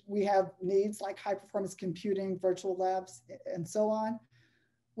 We have needs like high performance computing, virtual labs, and so on.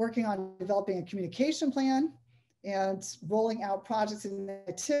 Working on developing a communication plan and rolling out projects and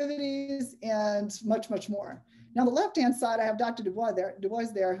activities and much, much more. Now, on the left-hand side, I have Dr. Dubois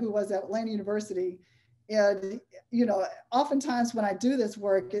there, who was at Atlanta University. And, you know, oftentimes when I do this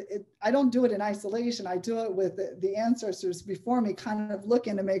work, I don't do it in isolation. I do it with the ancestors before me, kind of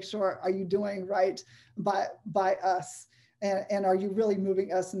looking to make sure, are you doing right by us? And are you really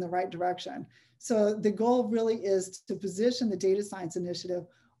moving us in the right direction? So the goal really is to position the Data Science Initiative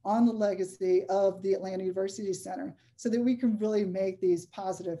on the legacy of the Atlanta University Center so that we can really make these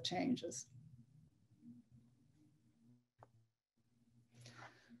positive changes.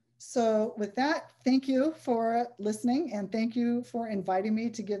 So with that, thank you for listening and thank you for inviting me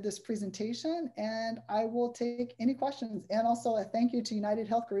to give this presentation, and I will take any questions. And also a thank you to United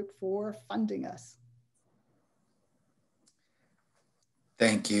Health Group for funding us.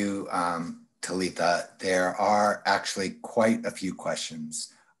 Thank you, Talitha. There are actually quite a few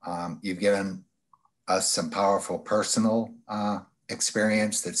questions. You've given us some powerful personal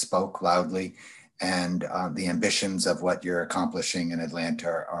experience that spoke loudly, and the ambitions of what you're accomplishing in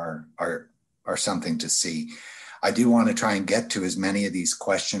Atlanta are something to see. I do want to try and get to as many of these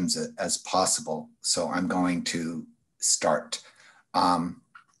questions as possible, so I'm going to start.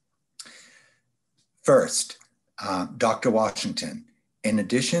 First, Dr. Washington, in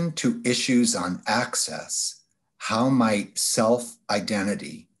addition to issues on access, how might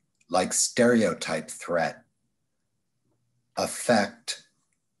self-identity, like stereotype threat, affect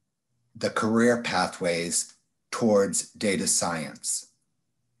the career pathways towards data science?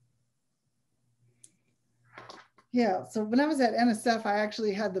 Yeah, so when I was at NSF, I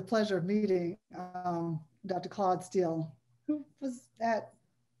actually had the pleasure of meeting Dr. Claude Steele, who was at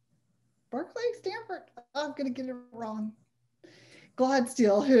Berkeley, Stanford. I'm gonna get it wrong. Claude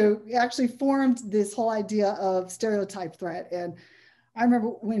Steele, who actually formed this whole idea of stereotype threat. And I remember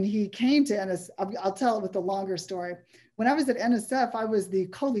when he came to NSF, I'll tell it with a longer story. When I was at NSF, I was the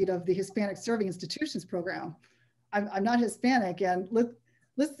co-lead of the Hispanic Serving Institutions program. I'm not Hispanic, and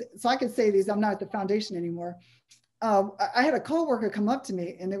so I could say these, I'm not at the foundation anymore. I had a coworker come up to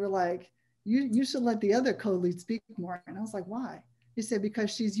me and they were like, you should let the other co-lead speak more. And I was like, why? He said,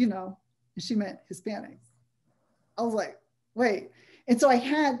 because she's, you know, and she meant Hispanic. I was like, wait. And so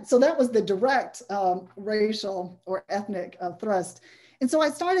so that was the direct racial or ethnic thrust. And so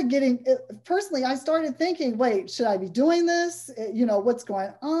I started getting, personally, I started thinking, wait, should I be doing this? You know, what's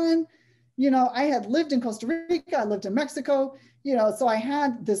going on? You know, I had lived in Costa Rica, I lived in Mexico, you know, so I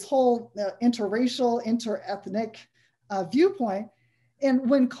had this whole interracial, interethnic viewpoint. And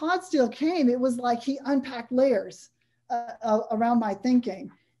when Claude Steele came, it was like he unpacked layers around my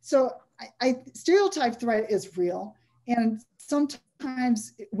thinking. So stereotype threat is real. And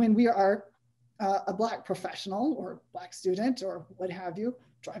sometimes when we are a Black professional or Black student or what have you,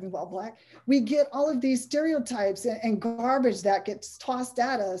 driving while Black, we get all of these stereotypes and garbage that gets tossed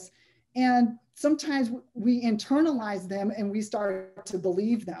at us. And sometimes we internalize them and we start to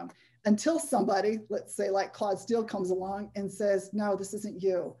believe them until somebody, let's say like Claude Steele, comes along and says, no, this isn't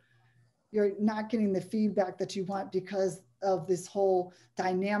you. You're not getting the feedback that you want because of this whole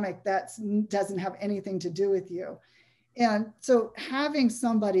dynamic that doesn't have anything to do with you. And so having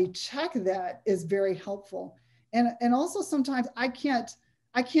somebody check that is very helpful. And also sometimes I can't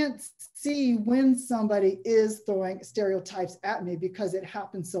see when somebody is throwing stereotypes at me because it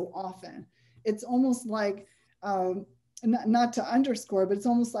happens so often. It's almost like, not to underscore, but it's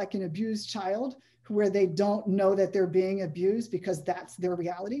almost like an abused child where they don't know that they're being abused because that's their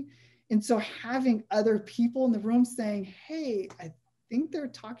reality. And so having other people in the room saying, hey, I think they're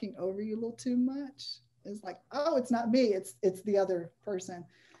talking over you a little too much. It's like, oh, it's not me, it's the other person.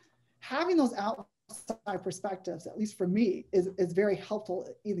 Having those outside perspectives, at least for me, is very helpful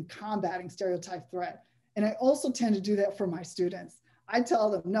in combating stereotype threat. And I also tend to do that for my students. I tell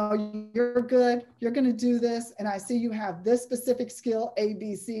them, no, you're good, you're gonna do this, and I see you have this specific skill, A,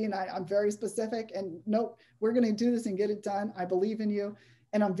 B, C, and I'm very specific, and nope, we're gonna do this and get it done. I believe in you,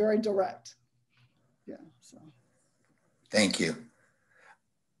 and I'm very direct. Yeah, so. Thank you.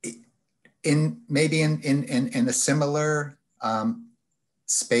 Maybe in a similar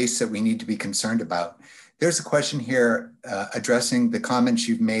space that we need to be concerned about. There's a question here addressing the comments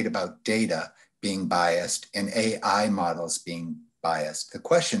you've made about data being biased and AI models being biased. The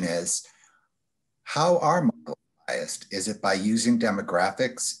question is, how are models biased? Is it by using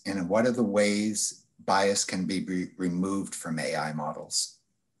demographics? And what are the ways bias can be removed from AI models?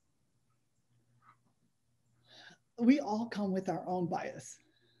 We all come with our own bias.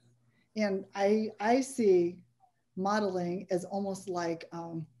 And I see modeling as almost like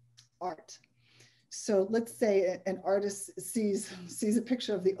art. So let's say an artist sees a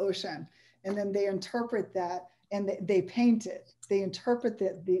picture of the ocean, and then they interpret that and they paint it. They interpret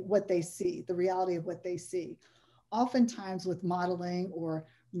what they see, the reality of what they see. Oftentimes with modeling or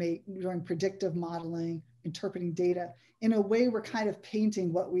doing predictive modeling, interpreting data, in a way we're kind of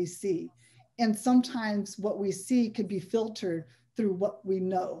painting what we see. And sometimes what we see could be filtered through what we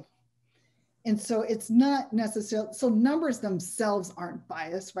know. And so it's not necessarily, so numbers themselves aren't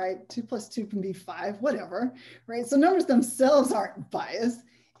biased, right? 2 + 2 can be 5, whatever, right? So numbers themselves aren't biased.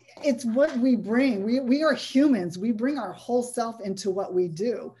 It's what we bring. We are humans. We bring our whole self into what we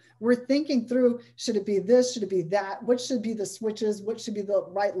do. We're thinking through, should it be this? Should it be that? What should be the switches? What should be the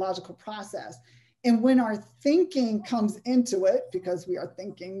right logical process? And when our thinking comes into it, because we are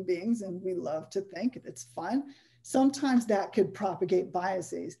thinking beings and we love to think, it's fun, sometimes that could propagate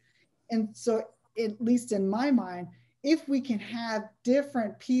biases. And so, at least in my mind, if we can have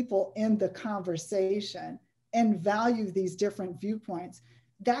different people in the conversation and value these different viewpoints,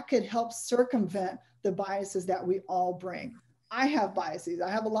 that could help circumvent the biases that we all bring. I have biases. I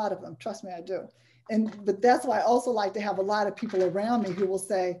have a lot of them. Trust me, I do. But that's why I also like to have a lot of people around me who will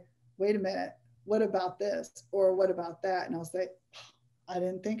say, wait a minute, what about this? Or what about that? And I'll say, I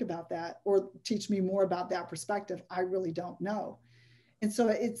didn't think about that. Or teach me more about that perspective. I really don't know. And so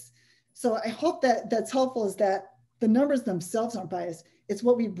I hope that that's helpful, is that the numbers themselves aren't biased. It's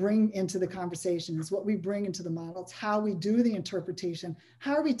what we bring into the conversation. It's what we bring into the model. It's how we do the interpretation.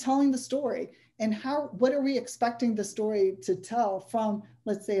 How are we telling the story? And what are we expecting the story to tell from,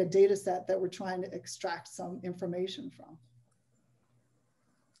 let's say, a data set that we're trying to extract some information from?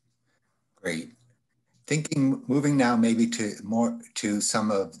 Great. Moving now maybe to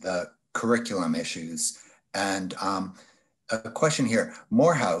some of the curriculum issues. And a question here,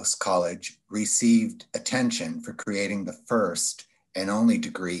 Morehouse College received attention for creating the first and only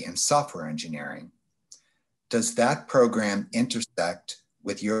degree in software engineering. Does that program intersect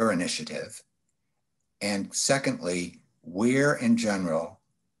with your initiative? And secondly, where in general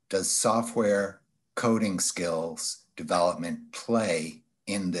does software coding skills development play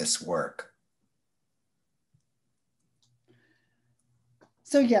in this work?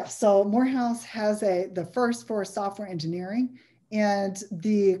 So yeah, so Morehouse has the first for software engineering, and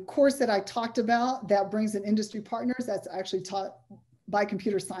the course that I talked about that brings in industry partners, that's actually taught by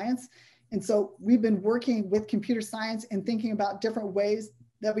computer science. And so we've been working with computer science and thinking about different ways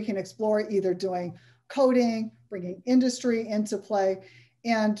that we can explore, either doing coding, bringing industry into play.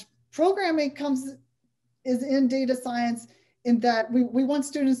 And programming is in data science, in that we want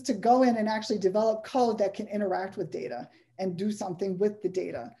students to go in and actually develop code that can interact with data and do something with the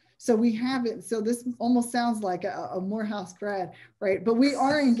data. So we have it. So this almost sounds like a Morehouse grad, right? But we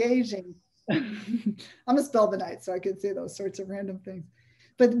are engaging. I'm a Spelmanite, so I can say those sorts of random things.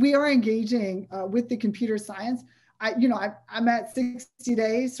 But we are engaging with the computer science. I'm at 60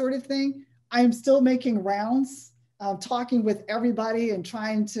 days sort of thing. I'm still making rounds, talking with everybody and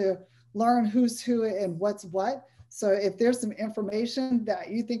trying to learn who's who and what's what. So if there's some information that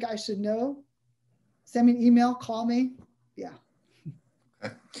you think I should know, send me an email, call me. Yeah.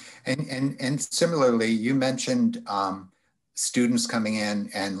 Okay. And similarly, you mentioned students coming in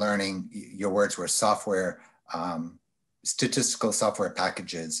and learning, your words were software, statistical software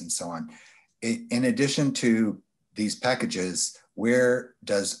packages and so on. In addition to these packages, where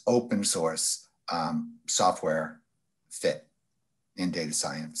does open source software fit in data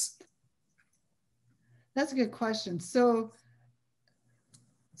science? That's a good question. So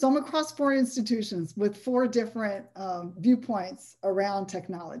I'm across 4 institutions with 4 different viewpoints around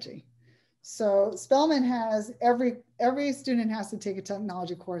technology. So Spelman has, every student has to take a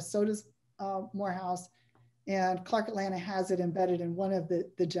technology course. So does Morehouse, and Clark Atlanta has it embedded in one of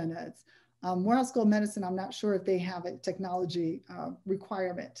the gen eds. Morehouse School of Medicine, I'm not sure if they have a technology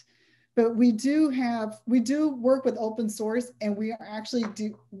requirement, but we do work with open source, and we are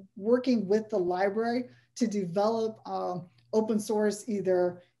actually working with the library to develop open source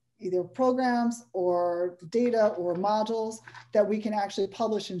either programs or data or modules that we can actually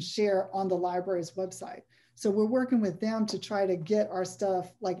publish and share on the library's website. So we're working with them to try to get our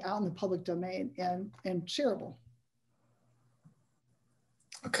stuff like out in the public domain and shareable.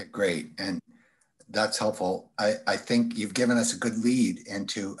 Okay, great. And that's helpful. I think you've given us a good lead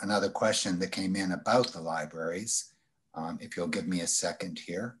into another question that came in about the libraries. If you'll give me a second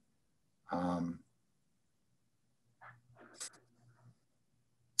here.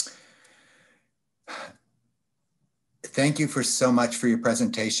 Thank you for so much for your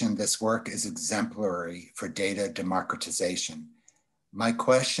presentation. This work is exemplary for data democratization. My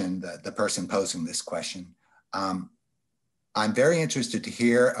question, the person posing this question, I'm very interested to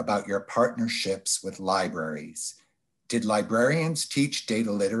hear about your partnerships with libraries. Did librarians teach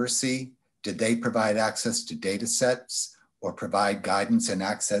data literacy? Did they provide access to data sets or provide guidance and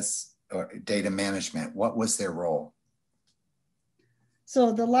access or data management? What was their role?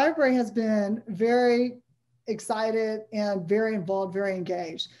 So the library has been very excited and very involved, very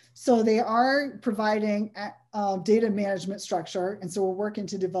engaged. So they are providing data management structure. And so we're working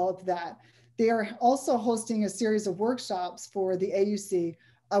to develop that. They are also hosting a series of workshops for the AUC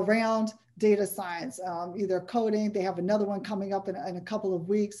around data science, either coding. They have another one coming up in a couple of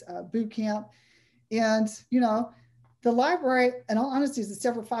weeks, boot camp. And, you know, the library, in all honesty, is a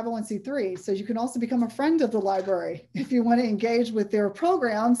separate 501c3. So you can also become a friend of the library if you want to engage with their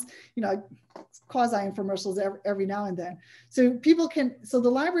programs, you know, quasi-infomercials every now and then. So people can, so the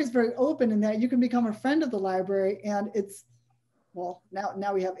library is very open in that you can become a friend of the library, and it's, well,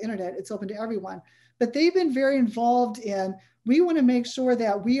 now we have internet, it's open to everyone. But they've been very involved in, we want to make sure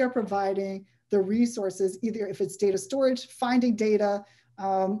that we are providing the resources, either if it's data storage, finding data,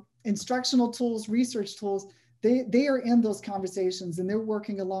 instructional tools, research tools. They are in those conversations, and they're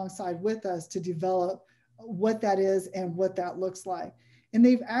working alongside with us to develop what that is and what that looks like. And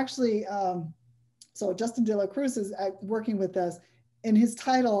they've actually, so Justin De La Cruz is working with us, and his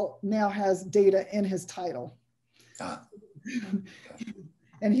title now has data in his title.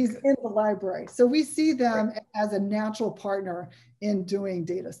 And he's in the library. So we see them as a natural partner in doing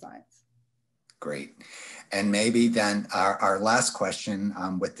data science. Great. And maybe then our last question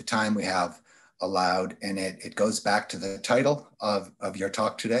with the time we have allowed, and it goes back to the title of your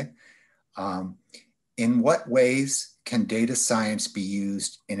talk today. In what ways can data science be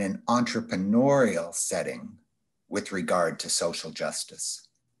used in an entrepreneurial setting with regard to social justice?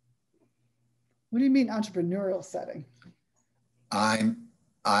 What do you mean entrepreneurial setting?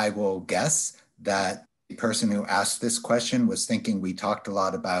 I will guess that the person who asked this question was thinking we talked a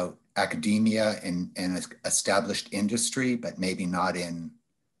lot about academia and established industry, but maybe not in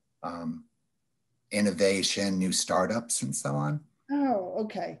innovation, new startups, and so on. Oh,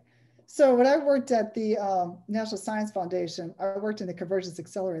 okay. So when I worked at the National Science Foundation, I worked in the Convergence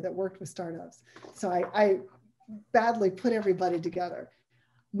Accelerator that worked with startups. So I badly put everybody together.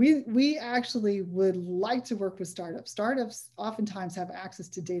 We actually would like to work with startups. Startups oftentimes have access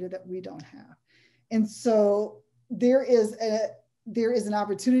to data that we don't have. And so there is an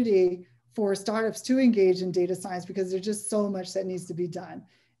opportunity for startups to engage in data science because there's just so much that needs to be done.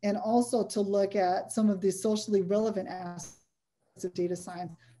 And also to look at some of the socially relevant aspects of data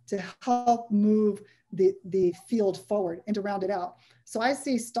science to help move the field forward and to round it out. So I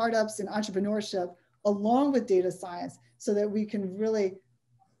see startups and entrepreneurship along with data science so that we can really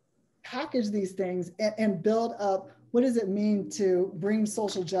package these things and build up what does it mean to bring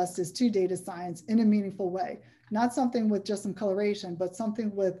social justice to data science in a meaningful way. Not something with just some coloration, but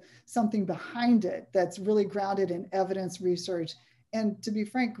something with something behind it that's really grounded in evidence research and, to be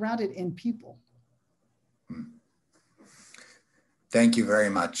frank, grounded in people. Thank you very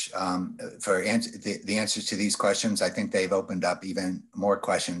much for the answers to these questions. I think they've opened up even more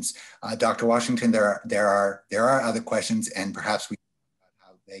questions. Dr. Washington, there are other questions, and perhaps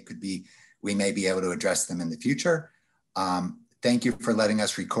we may be able to address them in the future. Thank you for letting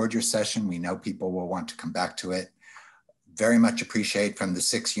us record your session. We know people will want to come back to it. Very much appreciate from the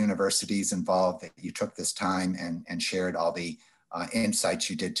 6 universities involved that you took this time and shared all the insights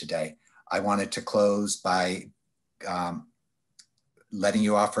you did today. I wanted to close by letting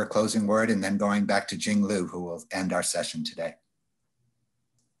you offer a closing word and then going back to Jing Liu, who will end our session today.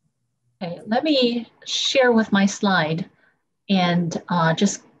 Okay, let me share with my slide and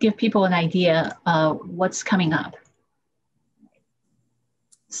just give people an idea of what's coming up.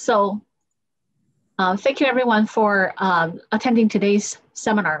 So thank you everyone for attending today's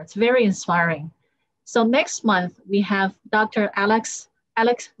seminar. It's very inspiring. So next month we have Dr. Alex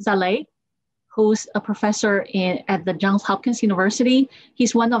Zalay, who's a professor at the Johns Hopkins University.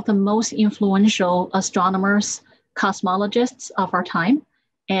 He's one of the most influential astronomers, cosmologists of our time,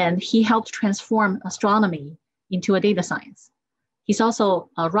 and he helped transform astronomy into a data science. He's also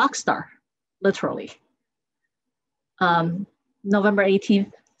a rock star, literally. November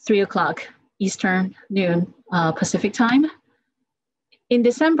 18th, 3 o'clock Eastern, noon Pacific time. In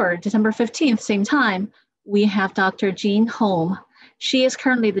December 15th, same time, we have Dr. Jean Holm. She is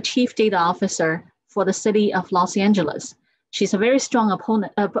currently the Chief Data Officer for the City of Los Angeles. She's a very strong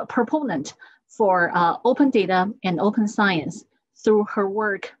proponent for open data and open science through her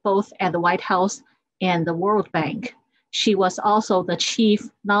work both at the White House and the World Bank. She was also the Chief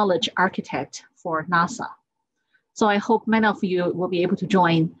Knowledge Architect for NASA. So I hope many of you will be able to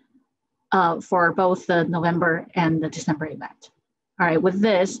join for both the November and the December event. All right, with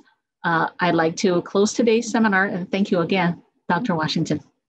this, I'd like to close today's seminar and thank you again, Dr. Washington.